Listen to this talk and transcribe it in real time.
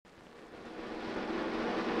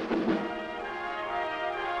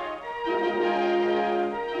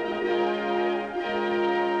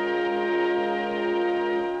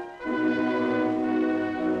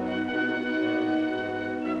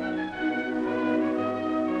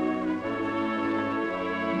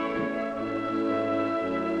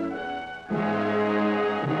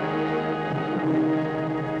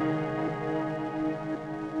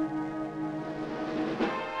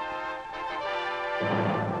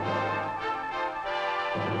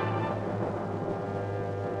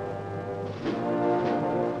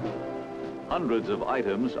Hundreds of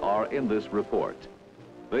items are in this report.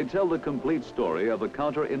 They tell the complete story of a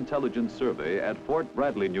counterintelligence survey at Fort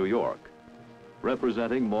Bradley, New York,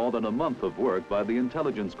 representing more than a month of work by the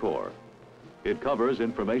Intelligence Corps. It covers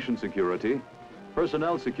information security,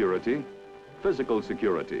 personnel security, physical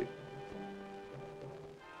security.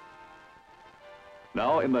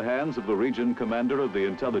 Now in the hands of the Region Commander of the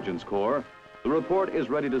Intelligence Corps, the report is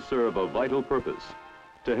ready to serve a vital purpose,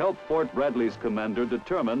 to help Fort Bradley's commander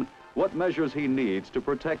determine what measures he needs to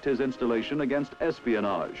protect his installation against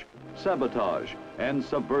espionage, sabotage, and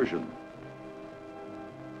subversion.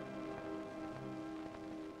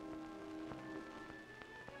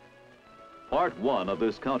 Part 1 of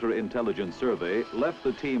this counterintelligence survey left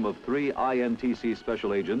the team of 3 INTC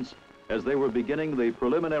special agents as they were beginning the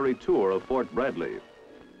preliminary tour of Fort Bradley.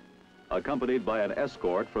 Accompanied by an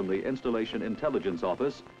escort from the Installation Intelligence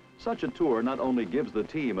Office, such a tour not only gives the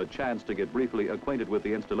team a chance to get briefly acquainted with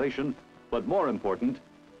the installation, but more important,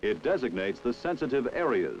 it designates the sensitive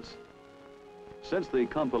areas. Since the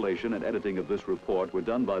compilation and editing of this report were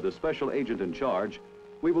done by the special agent in charge,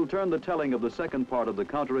 we will turn the telling of the second part of the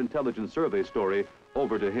counterintelligence survey story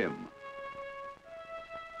over to him.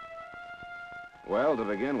 Well, to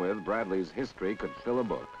begin with, Bradley's history could fill a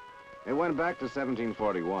book. It went back to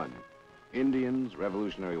 1741. Indians,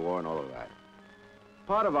 Revolutionary War, and all of that.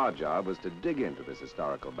 Part of our job was to dig into this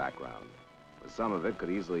historical background, but some of it could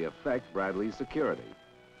easily affect Bradley's security.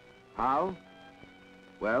 How?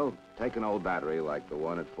 Well, take an old battery like the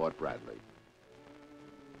one at Fort Bradley.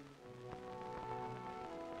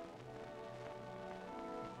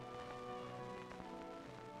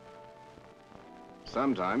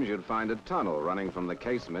 Sometimes you'd find a tunnel running from the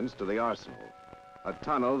casements to the arsenal, a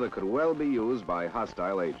tunnel that could well be used by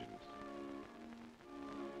hostile agents.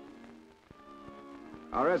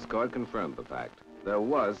 Our escort confirmed the fact. There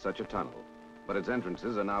was such a tunnel, but its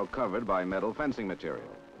entrances are now covered by metal fencing material.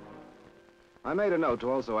 I made a note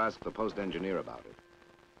to also ask the post engineer about it.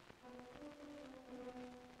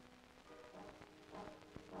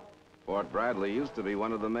 Fort Bradley used to be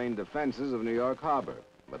one of the main defenses of New York Harbor,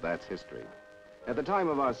 but that's history. At the time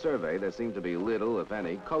of our survey, there seemed to be little, if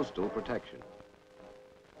any, coastal protection.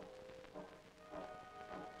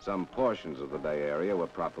 Some portions of the bay area were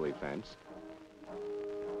properly fenced,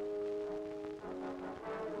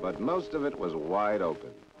 but most of it was wide open.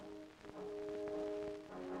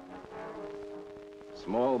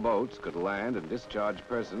 Small boats could land and discharge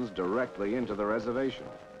persons directly into the reservation.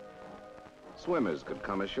 Swimmers could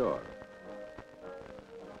come ashore.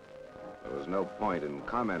 There was no point in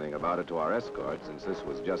commenting about it to our escort, since this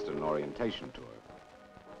was just an orientation tour.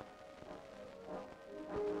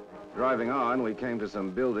 Driving on, we came to some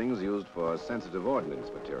buildings used for sensitive ordnance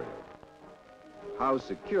material. How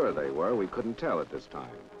secure they were, we couldn't tell at this time.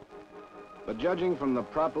 But judging from the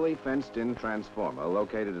properly fenced-in transformer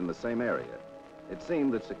located in the same area, it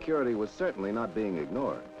seemed that security was certainly not being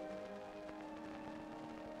ignored.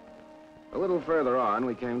 A little further on,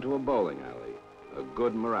 we came to a bowling alley, a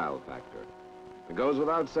good morale factor. It goes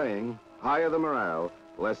without saying, higher the morale,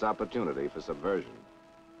 less opportunity for subversion.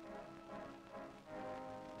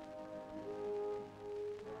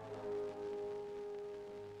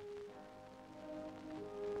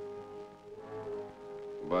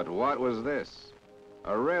 But what was this?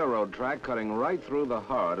 A railroad track cutting right through the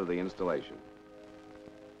heart of the installation.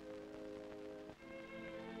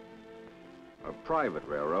 A private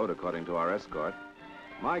railroad, according to our escort.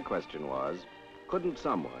 My question was, couldn't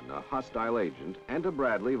someone, a hostile agent, enter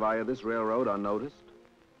Bradley via this railroad unnoticed?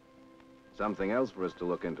 Something else for us to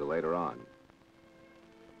look into later on.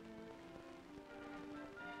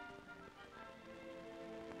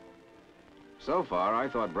 So far, I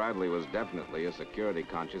thought Bradley was definitely a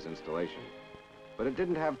security-conscious installation, but it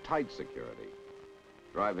didn't have tight security.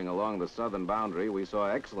 Driving along the southern boundary, we saw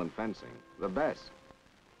excellent fencing, the best.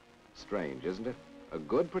 Strange, isn't it? A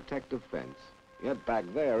good protective fence, yet back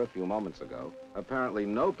there a few moments ago, apparently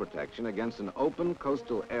no protection against an open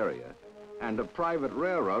coastal area and a private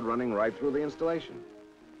railroad running right through the installation.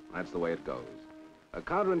 That's the way it goes. A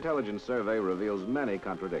counterintelligence survey reveals many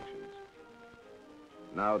contradictions.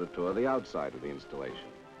 Now to tour the outside of the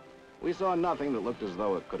installation. We saw nothing that looked as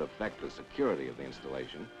though it could affect the security of the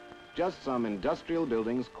installation, just some industrial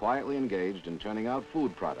buildings quietly engaged in turning out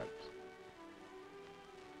food products.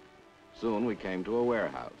 Soon we came to a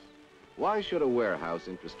warehouse. Why should a warehouse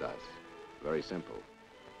interest us? Very simple.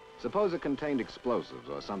 Suppose it contained explosives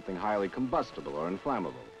or something highly combustible or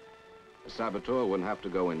inflammable. A saboteur wouldn't have to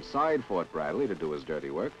go inside Fort Bradley to do his dirty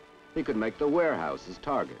work. He could make the warehouse his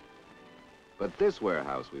target. But this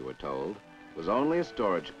warehouse, we were told, was only a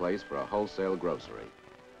storage place for a wholesale grocery.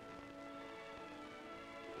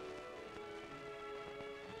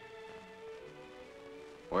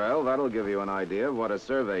 Well, that'll give you an idea of what a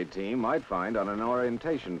survey team might find on an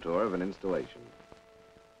orientation tour of an installation.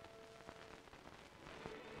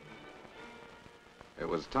 It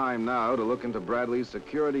was time now to look into Bradley's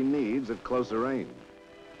security needs at closer range.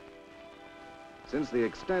 Since the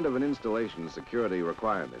extent of an installation's security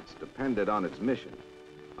requirements depended on its mission,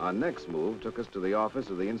 our next move took us to the office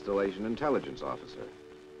of the Installation Intelligence Officer.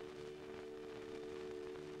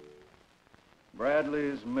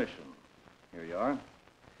 Bradley's mission. Here you are.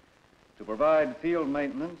 To provide field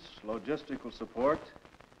maintenance, logistical support,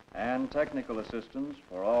 and technical assistance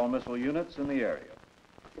for all missile units in the area.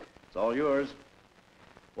 It's all yours.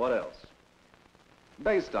 What else?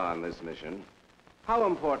 Based on this mission, how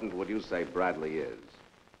important would you say Bradley is?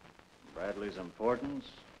 Bradley's importance?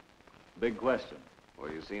 Big question.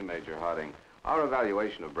 Well, you see, Major Harding, our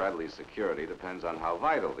evaluation of Bradley's security depends on how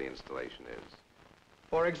vital the installation is.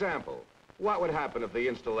 For example, what would happen if the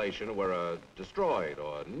installation were destroyed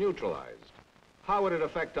or neutralized? How would it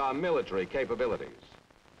affect our military capabilities?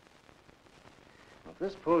 If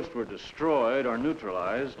this post were destroyed or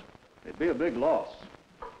neutralized, it'd be a big loss.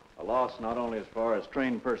 A loss not only as far as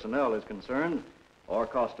trained personnel is concerned, or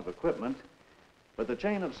cost of equipment, but the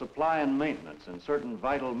chain of supply and maintenance in certain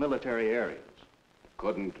vital military areas.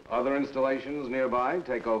 Couldn't other installations nearby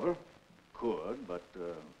take over? Could, but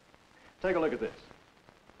take a look at this.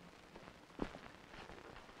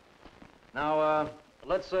 Now,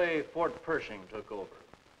 let's say Fort Pershing took over.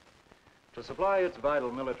 To supply its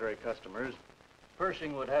vital military customers,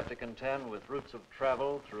 Pershing would have to contend with routes of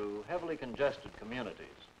travel through heavily congested communities,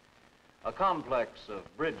 a complex of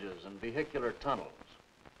bridges and vehicular tunnels.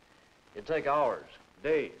 It'd take hours,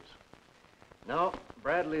 days. Now,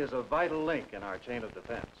 Bradley is a vital link in our chain of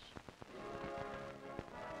defense.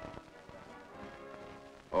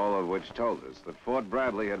 All of which told us that Fort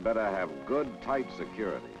Bradley had better have good, tight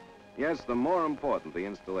security. Yes, the more important the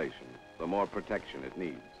installation, the more protection it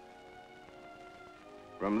needs.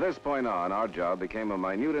 From this point on, our job became a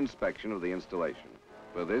minute inspection of the installation.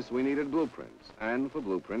 For this, we needed blueprints, and for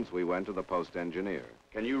blueprints, we went to the post engineer.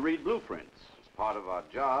 Can you read blueprints? It's part of our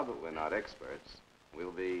job, but we're not experts.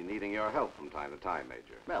 We'll be needing your help from time to time,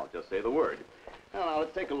 Major. Well, just say the word. Now,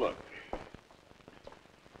 let's take a look.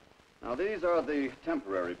 Now, these are the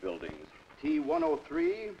temporary buildings.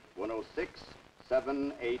 T-103, 106,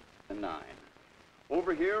 7, 8, and 9.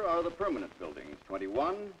 Over here are the permanent buildings,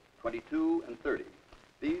 21, 22, and 30.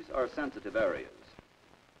 These are sensitive areas.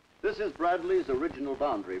 This is Bradley's original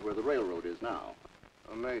boundary where the railroad is now.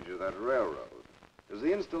 Oh, Major, that railroad. Does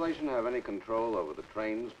the installation have any control over the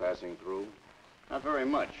trains passing through? Not very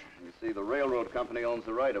much. You see, the railroad company owns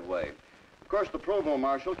the right-of-way. Of course, the provost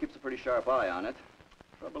marshal keeps a pretty sharp eye on it.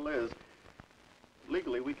 Trouble is,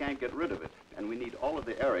 legally, we can't get rid of it, and we need all of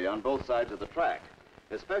the area on both sides of the track,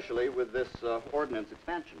 especially with this ordnance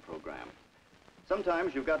expansion program.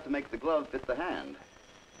 Sometimes you've got to make the glove fit the hand.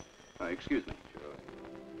 Excuse me. Sure.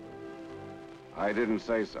 I didn't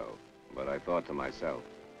say so, but I thought to myself,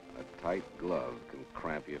 a tight glove can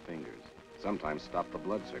cramp your fingers, sometimes stop the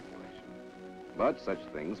blood circulation. But such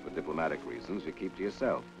things, for diplomatic reasons, you keep to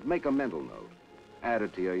yourself. Make a mental note. Add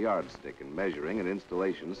it to your yardstick in measuring an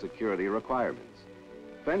installation's security requirements.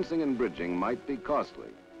 Fencing and bridging might be costly,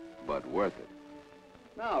 but worth it.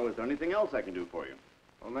 Now, is there anything else I can do for you?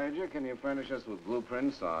 Well, Major, can you furnish us with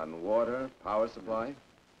blueprints on water, power supply?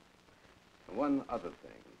 And one other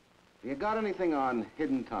thing. You got anything on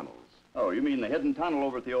hidden tunnels? Oh, you mean the hidden tunnel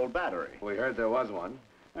over at the old battery? We heard there was one.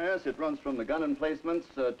 Yes, it runs from the gun emplacements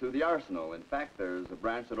to the arsenal. In fact, there's a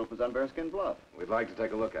branch that opens on Bearskin Bluff. We'd like to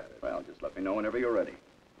take a look at it. Well, just let me know whenever you're ready.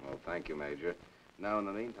 Well, thank you, Major. Now, in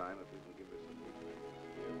the meantime, if you can give us some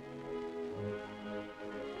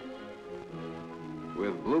blueprints.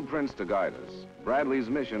 With blueprints to guide us, Bradley's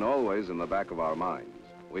mission always in the back of our minds,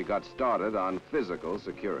 we got started on physical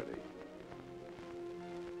security.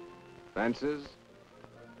 Fences,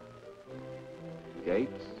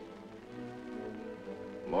 gates,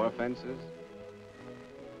 more fences,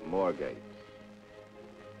 more gates.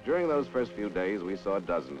 During those first few days, we saw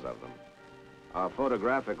dozens of them. Our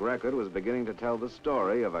photographic record was beginning to tell the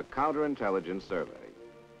story of a counterintelligence survey.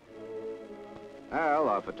 Al,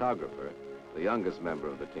 our photographer, the youngest member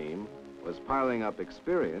of the team, was piling up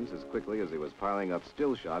experience as quickly as he was piling up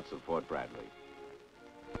still shots of Fort Bradley.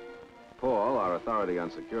 Paul, our authority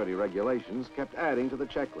on security regulations, kept adding to the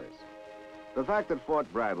checklist. The fact that Fort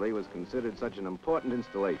Bradley was considered such an important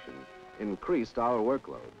installation increased our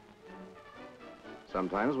workload.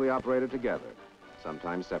 Sometimes we operated together,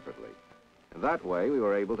 sometimes separately. And that way, we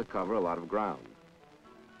were able to cover a lot of ground.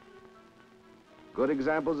 Good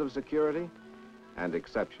examples of security and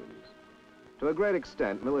exceptions. To a great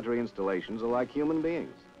extent, military installations are like human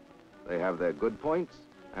beings. They have their good points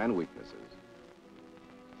and weaknesses.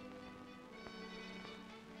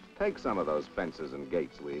 Take some of those fences and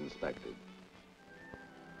gates we inspected.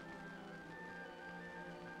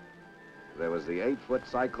 There was the 8-foot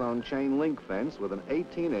cyclone chain link fence with an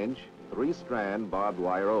 18-inch, 3-strand barbed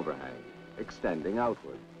wire overhang, extending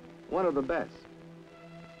outward. One of the best.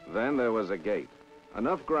 Then there was a gate.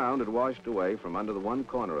 Enough ground had washed away from under the one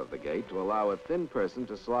corner of the gate to allow a thin person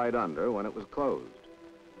to slide under when it was closed.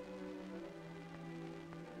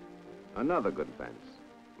 Another good fence,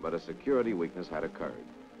 but a security weakness had occurred.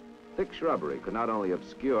 Thick shrubbery could not only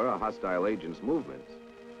obscure a hostile agent's movements,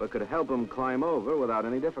 but could help him climb over without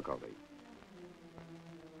any difficulty.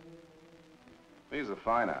 These are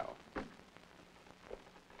fine, Al.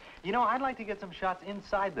 You know, I'd like to get some shots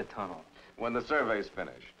inside the tunnel. When the survey's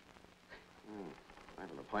finished. I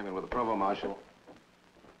have an appointment with the provost marshal.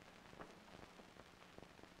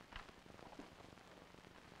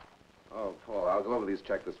 Oh, Paul, I'll go over these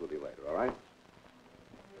checklists with you later, all right?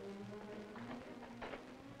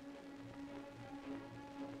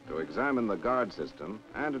 To examine the guard system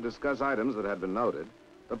and to discuss items that had been noted,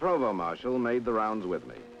 the provost marshal made the rounds with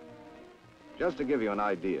me. Just to give you an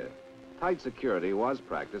idea, tight security was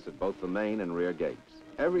practiced at both the main and rear gates,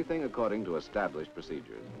 everything according to established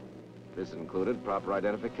procedures. This included proper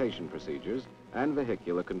identification procedures and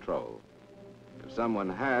vehicular control. If someone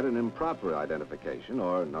had an improper identification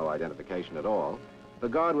or no identification at all, the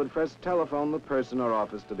guard would first telephone the person or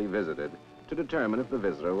office to be visited to determine if the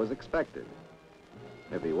visitor was expected.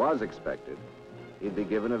 If he was expected, he'd be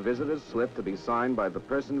given a visitor's slip to be signed by the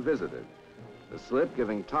person visited. The slip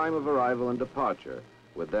giving time of arrival and departure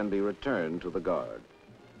would then be returned to the guard.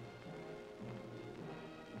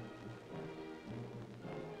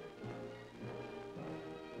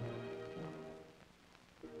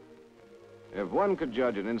 If one could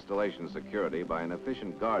judge an installation's security by an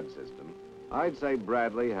efficient guard system, I'd say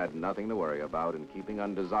Bradley had nothing to worry about in keeping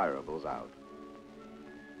undesirables out.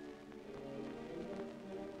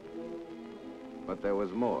 But there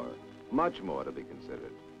was more, much more to be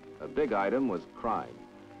considered. A big item was crime.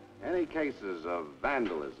 Any cases of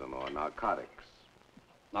vandalism or narcotics?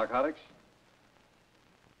 Narcotics?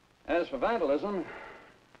 As for vandalism,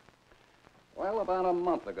 well, about a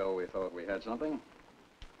month ago we thought we had something.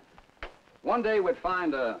 One day we'd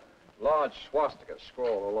find a large swastika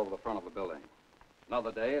scrawled all over the front of a building.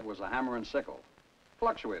 Another day it was a hammer and sickle.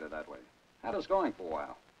 Fluctuated that way. Had us going for a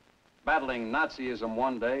while. Battling Nazism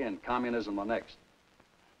one day and communism the next.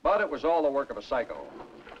 But it was all the work of a psycho.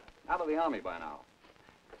 Out of the army by now.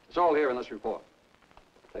 It's all here in this report.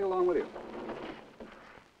 Take it along with you.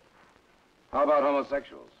 How about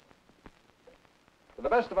homosexuals? To the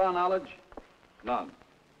best of our knowledge, none.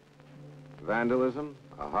 Vandalism,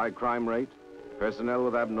 a high crime rate, personnel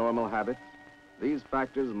with abnormal habits, these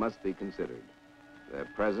factors must be considered. Their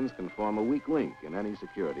presence can form a weak link in any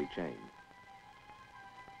security chain.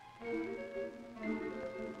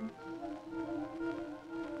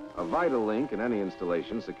 A vital link in any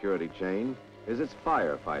installation security chain is its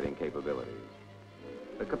firefighting capabilities.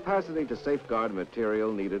 The capacity to safeguard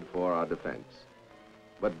material needed for our defense.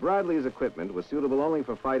 But Bradley's equipment was suitable only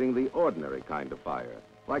for fighting the ordinary kind of fire,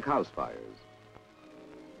 like house fires.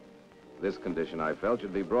 This condition, I felt,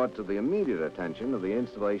 should be brought to the immediate attention of the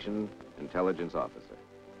installation intelligence officer.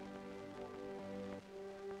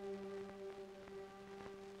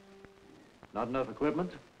 Not enough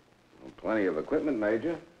equipment? Well, plenty of equipment,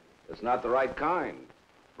 Major. It's not the right kind.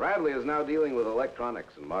 Bradley is now dealing with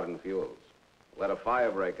electronics and modern fuels. Let a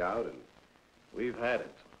fire break out and... We've had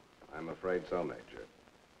it. I'm afraid so, Major.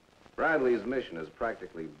 Bradley's mission is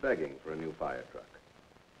practically begging for a new fire truck.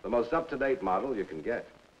 The most up-to-date model you can get.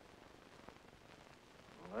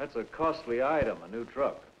 Well, that's a costly item, a new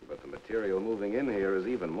truck. But the material moving in here is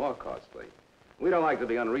even more costly. We don't like to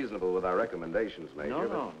be unreasonable with our recommendations, Major.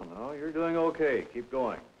 No, you're doing okay. Keep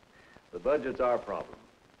going. The budget's our problem.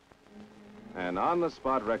 An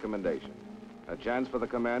on-the-spot recommendation. A chance for the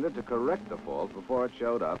commander to correct the fault before it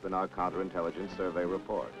showed up in our counterintelligence survey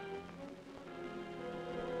report.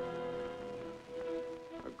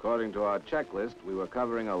 According to our checklist, we were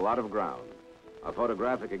covering a lot of ground. Our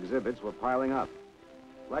photographic exhibits were piling up.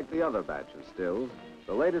 Like the other batch of stills,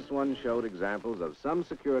 the latest one showed examples of some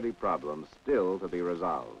security problems still to be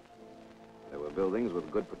resolved. There were buildings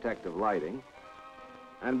with good protective lighting,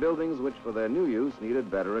 and buildings which for their new use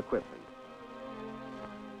needed better equipment.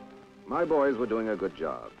 My boys were doing a good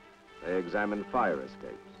job. They examined fire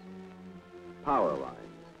escapes, power lines,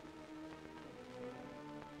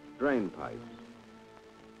 drain pipes.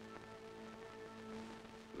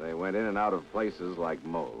 They went in and out of places like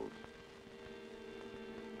moles.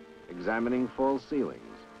 examining false ceilings,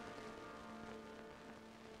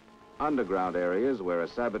 underground areas where a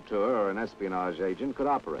saboteur or an espionage agent could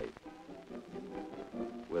operate,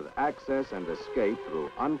 with access and escape through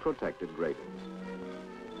unprotected gratings.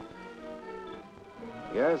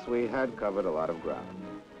 Yes, we had covered a lot of ground.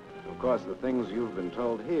 Of course, the things you've been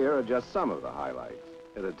told here are just some of the highlights.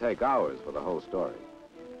 It'd take hours for the whole story.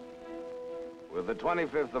 With the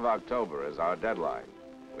 25th of October as our deadline,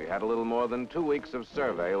 we had a little more than 2 weeks of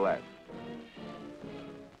survey left.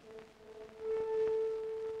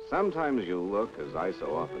 Sometimes you look, as I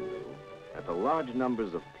so often do, at the large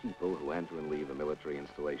numbers of people who enter and leave a military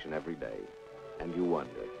installation every day, and you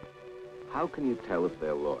wonder, how can you tell if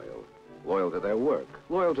they're loyal? Loyal to their work,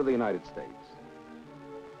 loyal to the United States.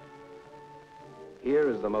 Here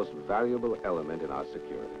is the most valuable element in our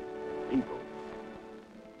security, people.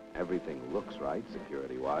 Everything looks right,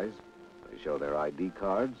 security-wise. They show their ID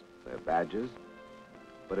cards, their badges,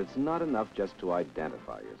 but it's not enough just to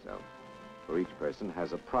identify yourself, for each person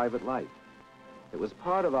has a private life. It was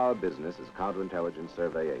part of our business as counterintelligence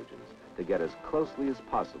survey agents to get as closely as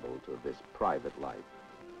possible to this private life.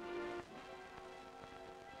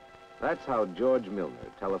 That's how George Milner,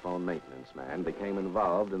 telephone maintenance man, became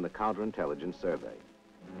involved in the counterintelligence survey.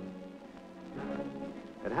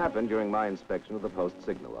 It happened during my inspection of the post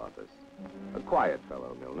signal office. A quiet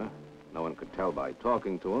fellow, Milner. No one could tell by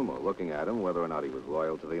talking to him or looking at him whether or not he was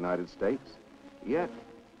loyal to the United States. Yet,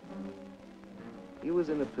 he was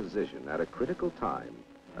in a position at a critical time,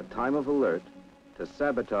 a time of alert, to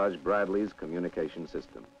sabotage Bradley's communication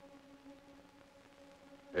system.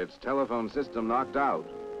 Its telephone system knocked out,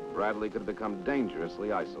 Bradley could become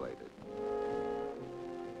dangerously isolated.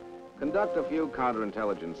 Conduct a few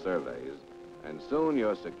counterintelligence surveys, and soon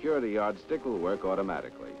your security yardstick will work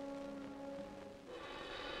automatically.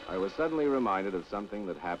 I was suddenly reminded of something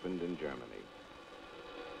that happened in Germany.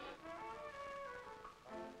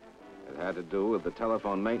 It had to do with the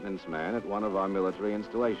telephone maintenance man at one of our military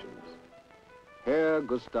installations. Herr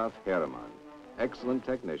Gustav Herrmann, excellent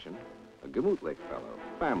technician, a Gemütlich fellow,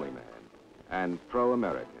 family man, and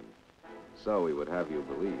pro-American. So we would have you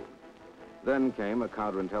believe. Then came a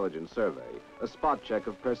counterintelligence survey, a spot check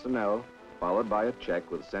of personnel, followed by a check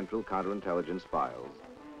with central counterintelligence files.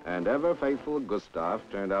 And ever faithful Gustav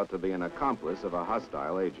turned out to be an accomplice of a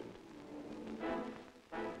hostile agent.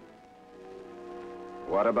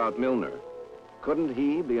 What about Milner? Couldn't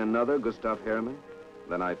he be another Gustav Herrmann?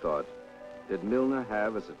 Then I thought, did Milner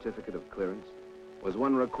have a certificate of clearance? Was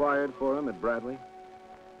one required for him at Bradley?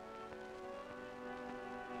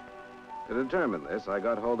 To determine this, I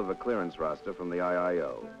got hold of a clearance roster from the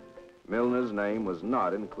IIO. Milner's name was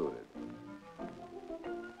not included.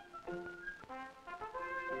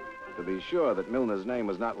 To be sure that Milner's name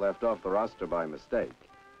was not left off the roster by mistake,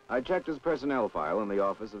 I checked his personnel file in the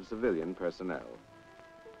Office of Civilian Personnel.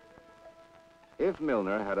 If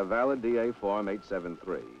Milner had a valid DA Form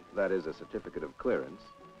 873, that is a certificate of clearance,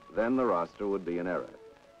 then the roster would be in error.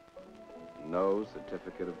 No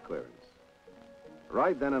certificate of clearance.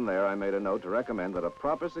 Right then and there, I made a note to recommend that a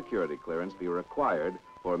proper security clearance be required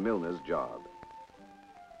for Milner's job.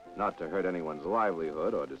 Not to hurt anyone's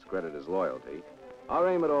livelihood or discredit his loyalty, our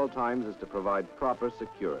aim at all times is to provide proper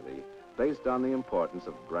security based on the importance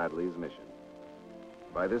of Bradley's mission.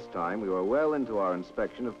 By this time, we were well into our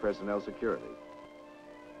inspection of personnel security.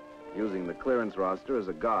 Using the clearance roster as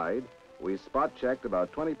a guide, we spot-checked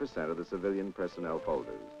about 20% of the civilian personnel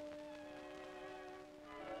folders.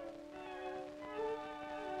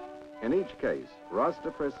 In each case,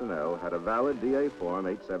 roster personnel had a valid DA Form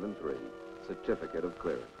 873, Certificate of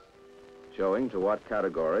Clearance, showing to what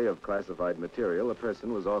category of classified material a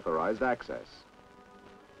person was authorized access.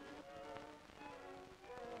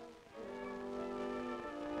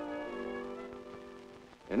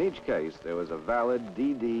 In each case, there was a valid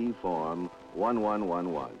DD Form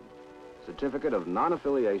 1111, Certificate of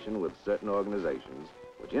Non-Affiliation with certain organizations,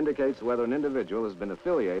 which indicates whether an individual has been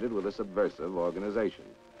affiliated with a subversive organization.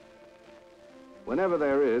 Whenever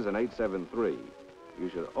there is an 873, you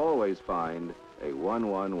should always find a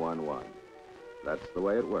 1111. That's the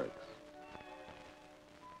way it works.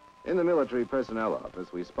 In the military personnel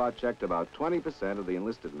office, we spot-checked about 20% of the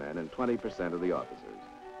enlisted men and 20% of the officers.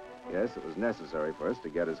 Yes, it was necessary for us to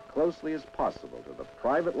get as closely as possible to the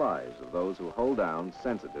private lives of those who hold down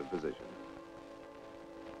sensitive positions.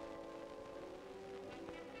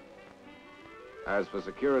 As for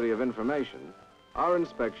security of information, our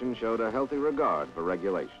inspection showed a healthy regard for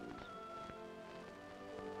regulations.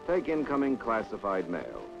 Take incoming classified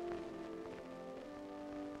mail.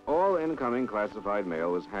 All incoming classified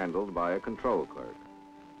mail was handled by a control clerk.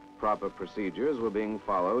 Proper procedures were being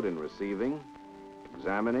followed in receiving,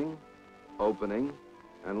 examining, opening,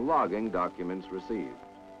 and logging documents received.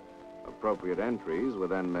 Appropriate entries were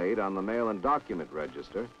then made on the Mail and Document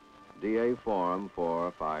Register, DA Form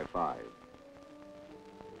 455.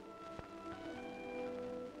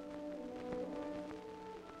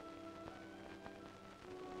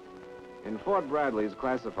 In Fort Bradley's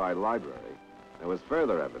classified library, there was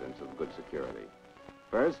further evidence of good security.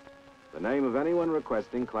 First, the name of anyone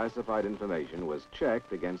requesting classified information was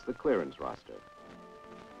checked against the clearance roster.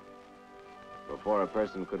 Before a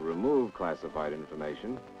person could remove classified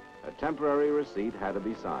information, a temporary receipt had to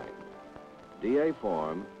be signed. DA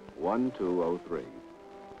Form 1203.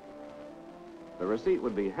 The receipt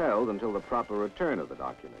would be held until the proper return of the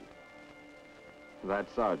document. That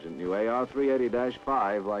sergeant knew AR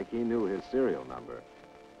 380-5 like he knew his serial number.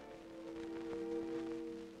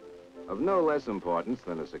 Of no less importance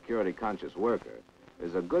than a security-conscious worker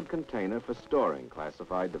is a good container for storing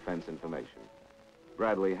classified defense information.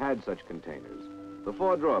 Bradley had such containers, the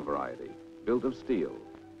 4-drawer variety, built of steel,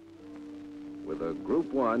 with a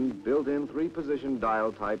Group 1 built-in 3-position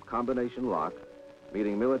dial-type combination lock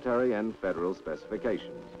meeting military and federal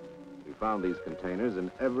specifications. We found these containers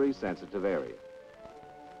in every sensitive area.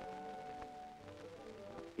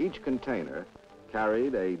 Each container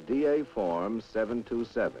carried a DA Form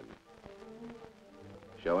 727,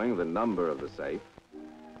 showing the number of the safe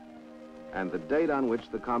and the date on which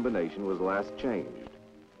the combination was last changed,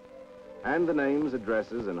 and the names,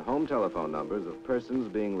 addresses, and home telephone numbers of persons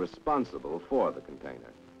being responsible for the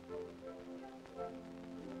container.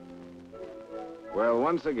 Well,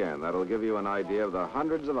 once again, that'll give you an idea of the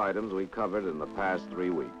hundreds of items we covered in the past 3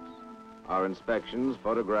 weeks. Our inspections,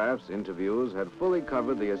 photographs, interviews had fully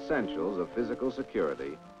covered the essentials of physical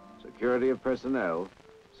security, security of personnel,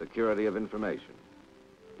 security of information.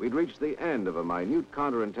 We'd reached the end of a minute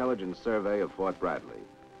counterintelligence survey of Fort Bradley,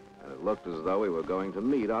 and it looked as though we were going to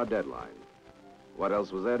meet our deadline. What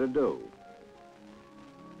else was there to do?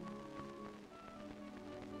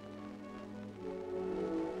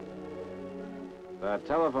 That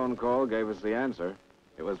telephone call gave us the answer.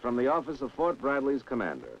 It was from the office of Fort Bradley's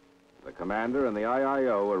commander. The commander and the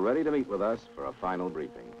IIO were ready to meet with us for a final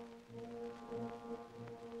briefing.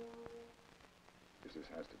 This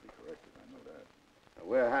has to be corrected, I know that.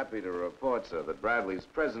 We're happy to report, sir, that Bradley's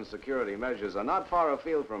present security measures are not far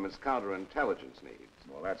afield from its counterintelligence needs.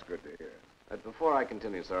 Well, that's good to hear. Before I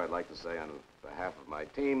continue, sir, I'd like to say on behalf of my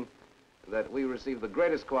team that we received the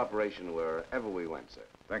greatest cooperation wherever we went, sir.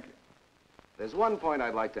 Thank you. There's one point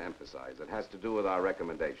I'd like to emphasize that has to do with our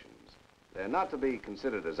recommendations. They're not to be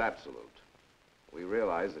considered as absolute. We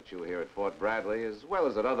realize that you here at Fort Bradley, as well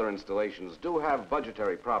as at other installations, do have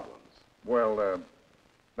budgetary problems. Well,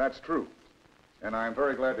 that's true. And I'm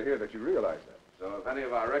very glad to hear that you realize that. So if any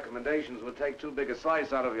of our recommendations would take too big a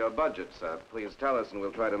slice out of your budget, sir, please tell us and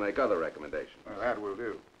we'll try to make other recommendations. Well, that will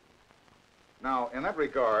do. Now, in that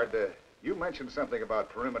regard, you mentioned something about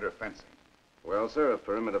perimeter fencing. Well, sir, if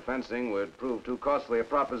perimeter fencing would prove too costly a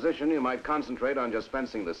proposition, you might concentrate on just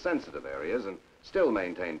fencing the sensitive areas and still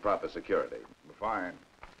maintain proper security. Fine.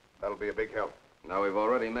 That'll be a big help. Now, we've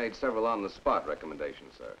already made several on-the-spot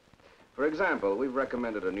recommendations, sir. For example, we've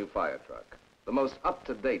recommended a new fire truck, the most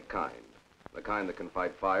up-to-date kind, the kind that can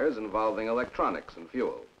fight fires involving electronics and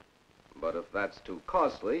fuel. But if that's too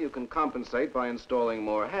costly, you can compensate by installing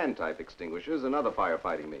more hand-type extinguishers and other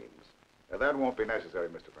firefighting means. Now, that won't be necessary,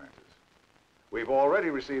 Mr. Francis. We've already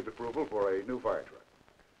received approval for a new fire truck.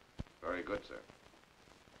 Very good, sir.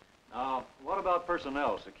 Now, what about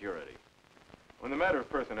personnel security? On the matter of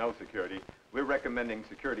personnel security, we're recommending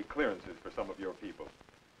security clearances for some of your people.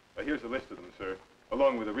 Here's a list of them, sir,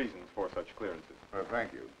 along with the reasons for such clearances.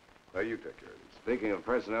 Thank you. Now, you take care of this. Speaking of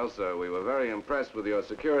personnel, sir, we were very impressed with your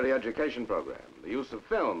security education program, the use of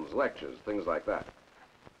films, lectures, things like that.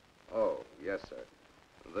 Oh, yes, sir.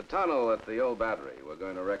 The tunnel at the old battery, we're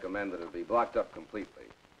going to recommend that it be blocked up completely.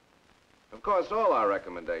 Of course, all our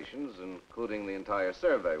recommendations, including the entire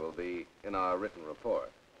survey, will be in our written report.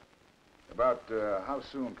 About how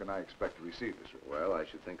soon can I expect to receive this report? Well, I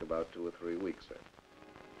should think about 2 or 3 weeks, sir.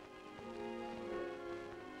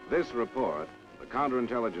 This report, the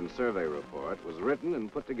Counterintelligence Survey Report, was written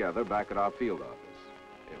and put together back at our field office.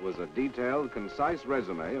 It was a detailed, concise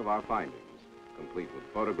resume of our findings, complete with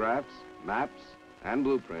photographs, maps, and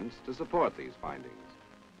blueprints to support these findings.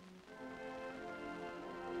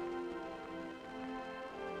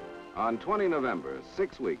 On 20 November,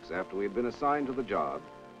 6 weeks after we'd been assigned to the job,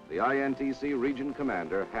 the INTC Region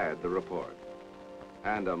Commander had the report.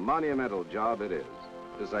 And a monumental job it is,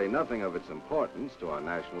 to say nothing of its importance to our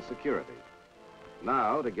national security.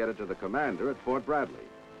 Now, to get it to the commander at Fort Bradley.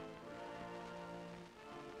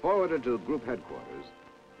 Forwarded to Group Headquarters,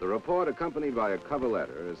 the report, accompanied by a cover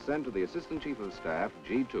letter, is sent to the Assistant Chief of Staff,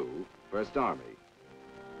 G2, 1st Army.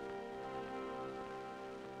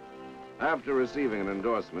 After receiving an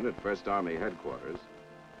endorsement at 1st Army Headquarters,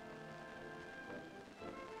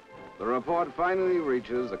 the report finally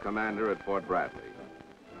reaches the commander at Fort Bradley.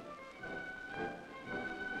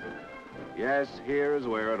 Yes, here's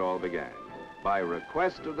where it all began. By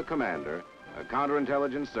request of the commander, a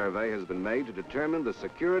counterintelligence survey has been made to determine the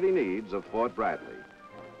security needs of Fort Bradley.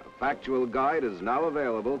 A factual guide is now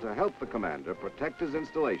available to help the commander protect his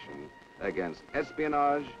installation against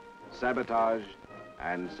espionage, sabotage,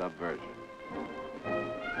 and subversion.